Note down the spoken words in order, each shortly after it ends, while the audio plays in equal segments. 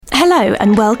Hello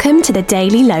and welcome to the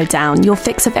Daily Lowdown, your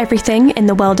fix of everything in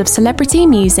the world of celebrity,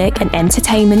 music and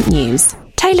entertainment news.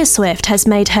 Taylor Swift has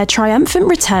made her triumphant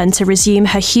return to resume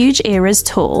her Huge Eras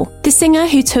tour. The singer,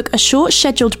 who took a short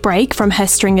scheduled break from her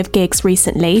string of gigs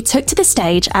recently, took to the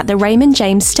stage at the Raymond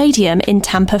James Stadium in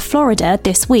Tampa, Florida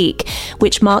this week,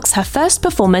 which marks her first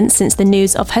performance since the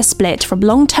news of her split from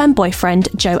long-term boyfriend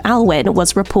Joe Alwyn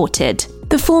was reported.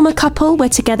 The former couple were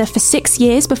together for 6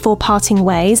 years before parting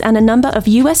ways, and a number of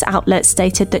US outlets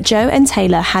stated that Joe and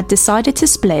Taylor had decided to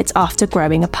split after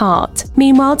growing apart.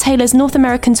 Meanwhile, Taylor's North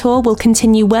American tour will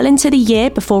continue well into the year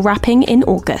before wrapping in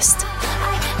August.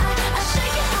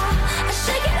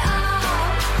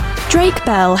 Drake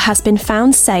Bell has been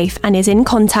found safe and is in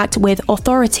contact with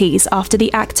authorities after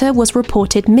the actor was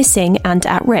reported missing and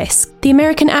at risk. The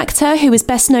American actor, who is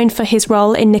best known for his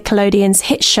role in Nickelodeon's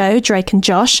hit show Drake and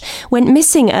Josh, went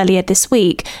missing earlier this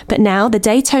week, but now the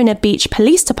Daytona Beach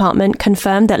Police Department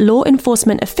confirmed that law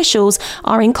enforcement officials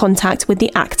are in contact with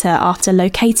the actor after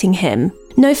locating him.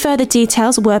 No further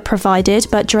details were provided,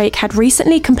 but Drake had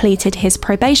recently completed his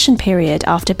probation period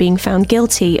after being found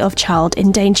guilty of child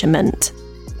endangerment.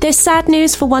 There's sad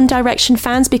news for One Direction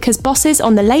fans because bosses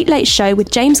on The Late Late Show with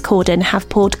James Corden have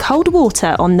poured cold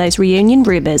water on those reunion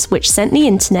rumours, which sent the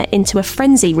internet into a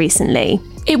frenzy recently.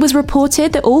 It was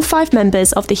reported that all 5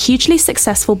 members of the hugely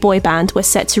successful boy band were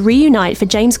set to reunite for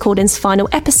James Corden's final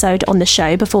episode on the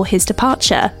show before his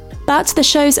departure. But the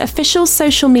show's official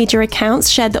social media accounts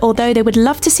shared that although they would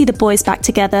love to see the boys back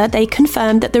together, they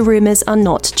confirmed that the rumours are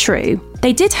not true.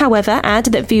 They did, however, add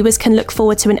that viewers can look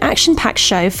forward to an action-packed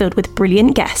show filled with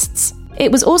brilliant guests.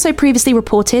 It was also previously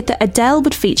reported that Adele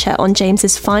would feature on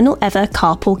James's final ever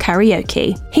carpool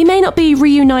karaoke. He may not be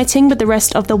reuniting with the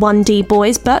rest of the 1D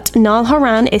boys, but Niall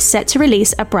Horan is set to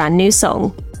release a brand new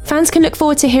song. Fans can look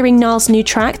forward to hearing Niall's new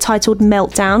track titled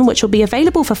Meltdown, which will be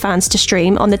available for fans to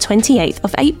stream on the 28th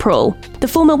of April. The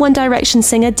former One Direction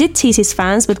singer did tease his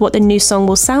fans with what the new song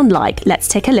will sound like. Let's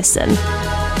take a listen.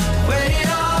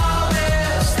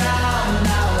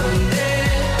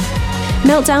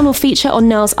 Meltdown will feature on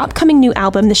Niall's upcoming new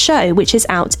album, The Show, which is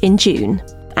out in June.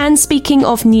 And speaking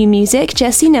of new music,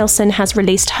 Jessie Nelson has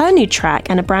released her new track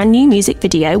and a brand new music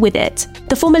video with it.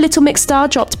 The former Little Mix star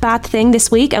dropped Bad Thing this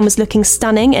week and was looking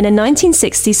stunning in a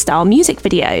 1960s style music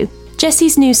video.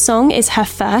 Jessie's new song is her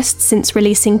first since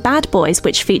releasing Bad Boys,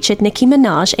 which featured Nicki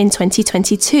Minaj in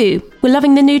 2022. We're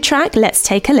loving the new track, let's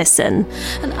take a listen.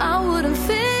 And I wouldn't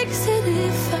fix it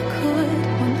if I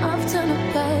could when I've done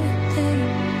a bad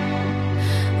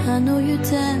thing. I know you're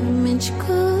damaged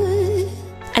good.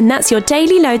 And that's your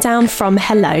Daily Lowdown from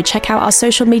Hello. Check out our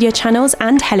social media channels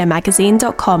and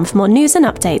hellomagazine.com for more news and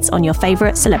updates on your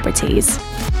favourite celebrities.